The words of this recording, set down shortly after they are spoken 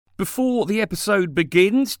Before the episode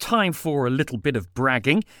begins, time for a little bit of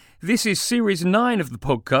bragging. This is Series 9 of the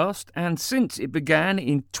podcast, and since it began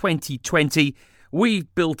in 2020,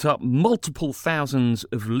 we've built up multiple thousands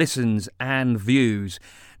of listens and views.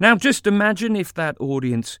 Now, just imagine if that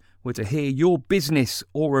audience were to hear your business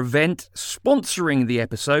or event sponsoring the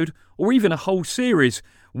episode, or even a whole series.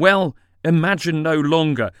 Well, imagine no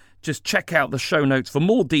longer. Just check out the show notes for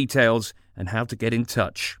more details and how to get in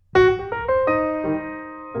touch.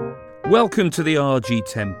 Welcome to the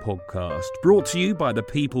RG10 podcast, brought to you by the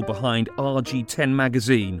people behind RG10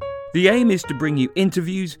 magazine. The aim is to bring you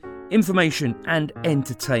interviews, information and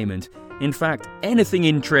entertainment. In fact, anything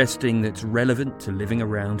interesting that's relevant to living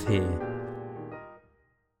around here.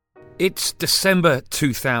 It's December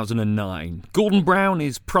 2009. Gordon Brown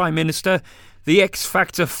is Prime Minister. The X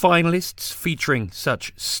Factor finalists, featuring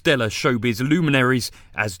such stellar showbiz luminaries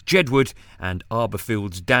as Jedward and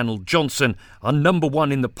Arborfield's Daniel Johnson, are number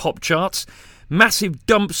one in the pop charts. Massive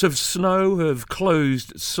dumps of snow have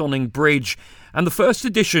closed Sonning Bridge, and the first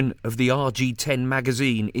edition of the RG10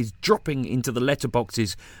 magazine is dropping into the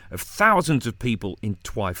letterboxes of thousands of people in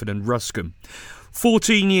Twyford and Ruscombe.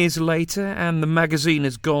 14 years later, and the magazine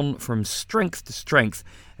has gone from strength to strength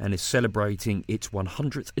and is celebrating its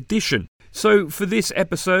 100th edition. So for this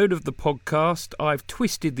episode of the podcast, I've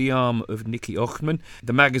twisted the arm of Nikki Ochman,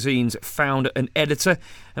 the magazine's founder and editor,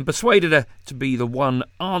 and persuaded her to be the one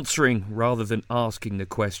answering rather than asking the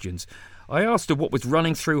questions. I asked her what was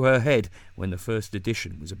running through her head when the first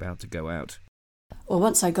edition was about to go out. Well,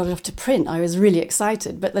 once I got it off to print, I was really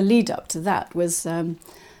excited, but the lead up to that was a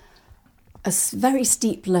very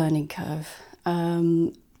steep learning curve.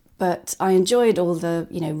 But I enjoyed all the,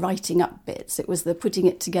 writing up bits. It was the putting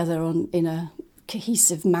it together in a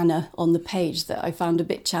cohesive manner on the page that I found a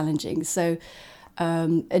bit challenging. So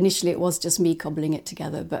initially it was just me cobbling it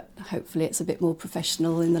together, but hopefully it's a bit more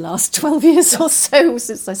professional in the last 12 years or so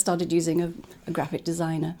since I started using a graphic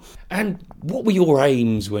designer. And what were your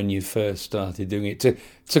aims when you first started doing it? To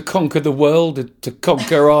conquer the world? To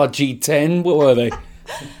conquer RG10? What were they?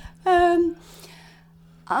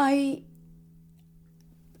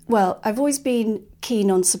 I've always been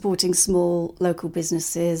keen on supporting small local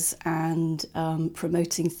businesses, and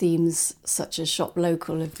promoting themes such as Shop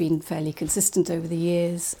Local have been fairly consistent over the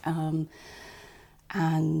years, and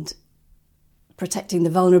protecting the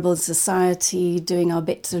vulnerable in society, doing our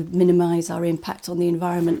bit to minimise our impact on the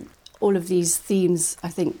environment. All of these themes, I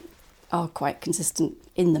think, are quite consistent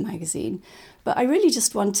in the magazine. But I really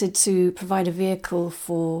just wanted to provide a vehicle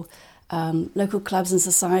for local clubs and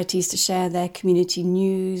societies to share their community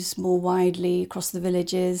news more widely across the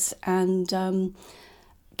villages, and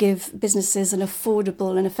give businesses an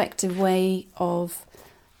affordable and effective way of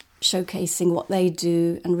showcasing what they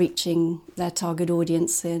do and reaching their target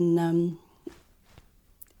audience in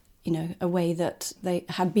a way that they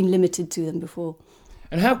had been limited to them before.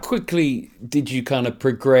 And how quickly did you kind of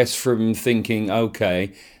progress from thinking,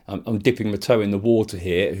 okay, I'm dipping my toe in the water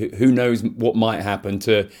here, who knows what might happen,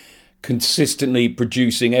 to consistently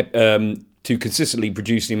producing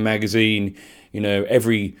magazine,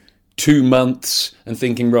 every 2 months, and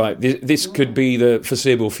thinking, right, this could be the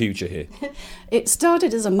foreseeable future here? It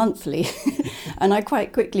started as a monthly, and I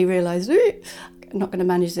quite quickly realised, I'm not going to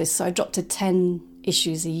manage this, so I dropped to 10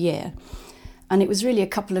 issues a year. And it was really a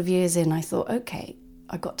couple of years in, I thought, okay,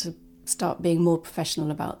 I've got to start being more professional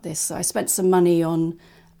about this. So I spent some money on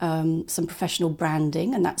some professional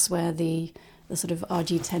branding, and that's where the sort of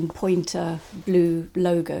RG10 pointer blue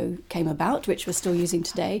logo came about, which we're still using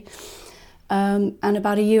today. And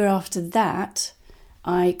about a year after that,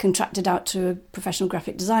 I contracted out to a professional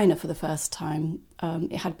graphic designer for the first time.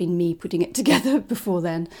 It had been me putting it together before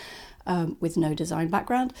then, with no design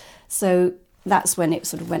background. So that's when it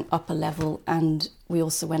sort of went up a level, and we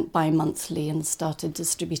also went bi-monthly and started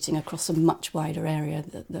distributing across a much wider area,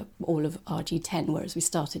 all of RG10, whereas we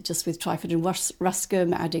started just with Twyford and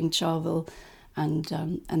Ruscombe, adding Charville, and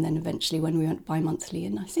then eventually when we went bi-monthly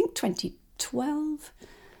in, I think, 2012,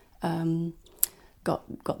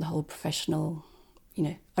 got the whole professional,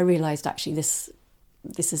 I realised actually this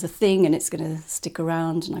is a thing and it's going to stick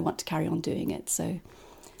around and I want to carry on doing it. So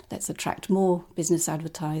let's attract more business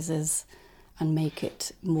advertisers and make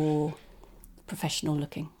it more professional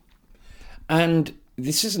looking. And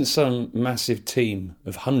this isn't some massive team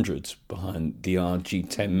of hundreds behind the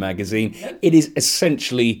RG10 magazine. Yep. It is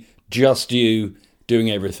essentially just you doing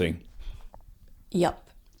everything. Yep.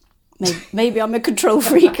 Maybe I'm a control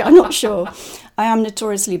freak, I'm not sure. I am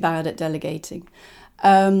notoriously bad at delegating.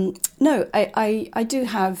 No, I do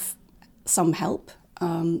have some help.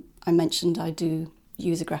 I mentioned I do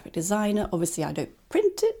use a graphic designer. Obviously, I don't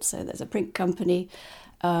print it, so there's a print company.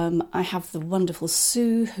 I have the wonderful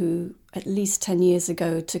Sue, who at least 10 years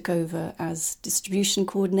ago took over as distribution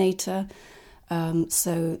coordinator.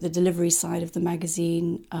 So the delivery side of the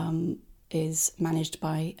magazine is managed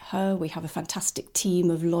by her. We have a fantastic team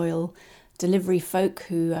of loyal delivery folk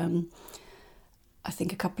who, I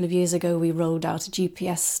think a couple of years ago, we rolled out a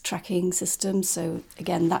GPS tracking system. So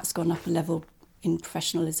again, that's gone up a level in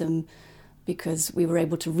professionalism because we were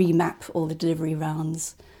able to remap all the delivery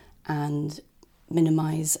rounds and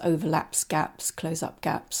minimise overlaps, gaps, close up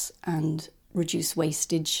gaps, and reduce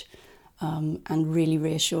wastage, and really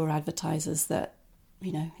reassure advertisers that,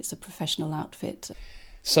 it's a professional outfit.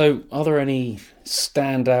 So are there any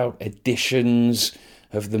standout editions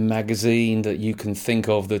of the magazine that you can think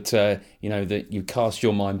of that, that you cast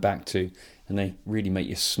your mind back to and they really make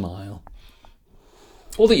you smile?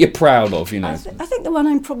 Or that you're proud of, I think the one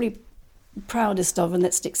I'm probably proudest of and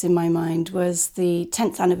that sticks in my mind was the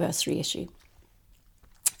 10th anniversary issue.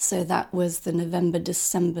 So that was the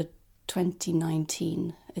November-December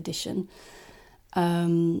 2019 edition.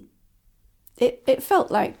 It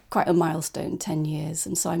felt like quite a milestone, 10 years,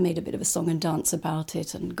 and so I made a bit of a song and dance about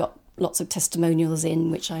it and got lots of testimonials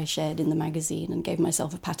in, which I shared in the magazine and gave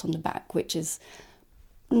myself a pat on the back, which is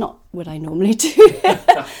not what I normally do.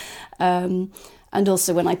 And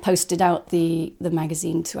also when I posted out the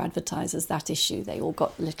magazine to advertisers, that issue, they all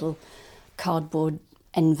got a little cardboard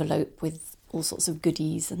envelope with all sorts of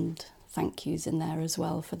goodies and thank yous in there as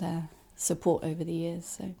well for their support over the years.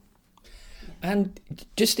 So. And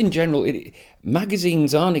just in general,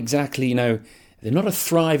 magazines aren't exactly, they're not a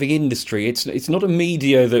thriving industry. It's not a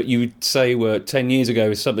media that you would say were 10 years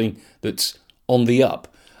ago is something that's on the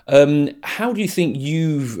up. How do you think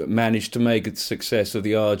you've managed to make a success of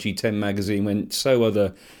the RG10 magazine when so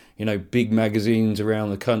other, big magazines around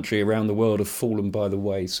the country, around the world have fallen by the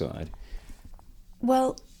wayside?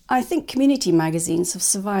 Well, I think community magazines have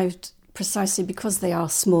survived precisely because they are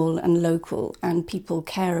small and local and people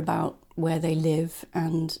care about where they live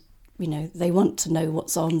and, they want to know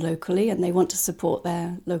what's on locally and they want to support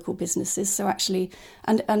their local businesses. So actually,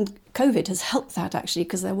 and COVID has helped that actually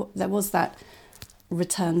because there was that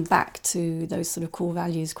return back to those sort of core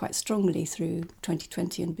values quite strongly through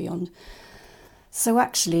 2020 and beyond. So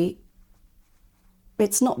actually,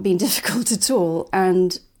 it's not been difficult at all,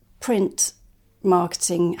 and print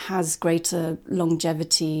marketing has greater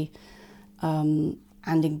longevity and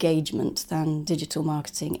engagement than digital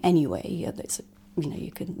marketing anyway.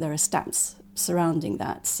 There are stats surrounding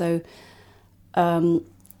that. So if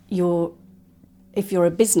you're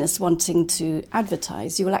a business wanting to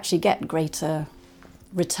advertise, you will actually get greater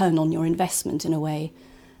return on your investment in a way,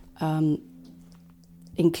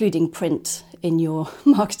 including print in your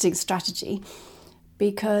marketing strategy,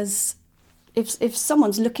 because if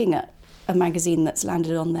someone's looking at a magazine that's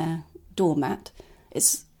landed on their doormat,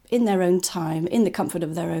 it's in their own time, in the comfort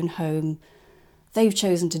of their own home, they've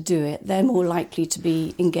chosen to do it, they're more likely to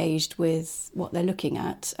be engaged with what they're looking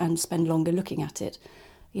at and spend longer looking at it.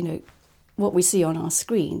 What we see on our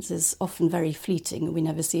screens is often very fleeting and we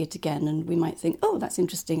never see it again, and we might think, oh, that's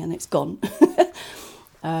interesting, and it's gone.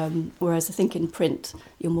 Whereas I think in print,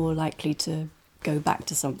 you're more likely to go back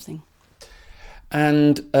to something.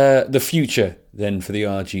 And the future, then, for the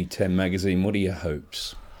RG10 magazine, what are your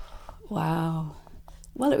hopes? Wow.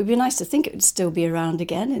 Well, it would be nice to think it would still be around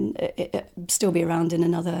again, and it still be around in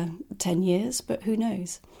another 10 years, but who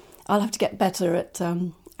knows? I'll have to get better at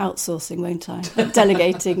outsourcing, won't I?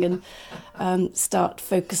 Delegating and start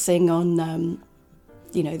focusing on,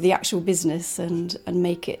 the actual business and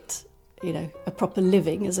make it, a proper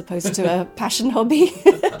living as opposed to a passion hobby.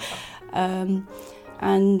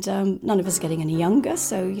 And none of us are getting any younger,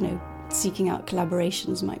 so, seeking out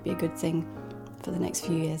collaborations might be a good thing for the next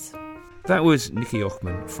few years. That was Nikki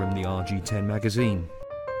Ochman from the RG10 magazine.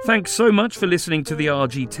 Thanks so much for listening to the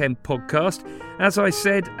RG10 podcast. As I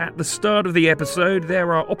said at the start of the episode,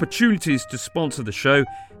 there are opportunities to sponsor the show.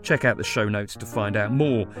 Check out the show notes to find out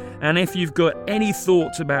more. And if you've got any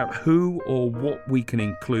thoughts about who or what we can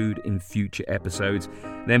include in future episodes,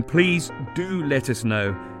 then please do let us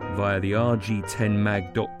know via the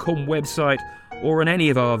rg10mag.com website or on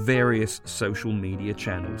any of our various social media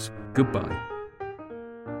channels. Goodbye.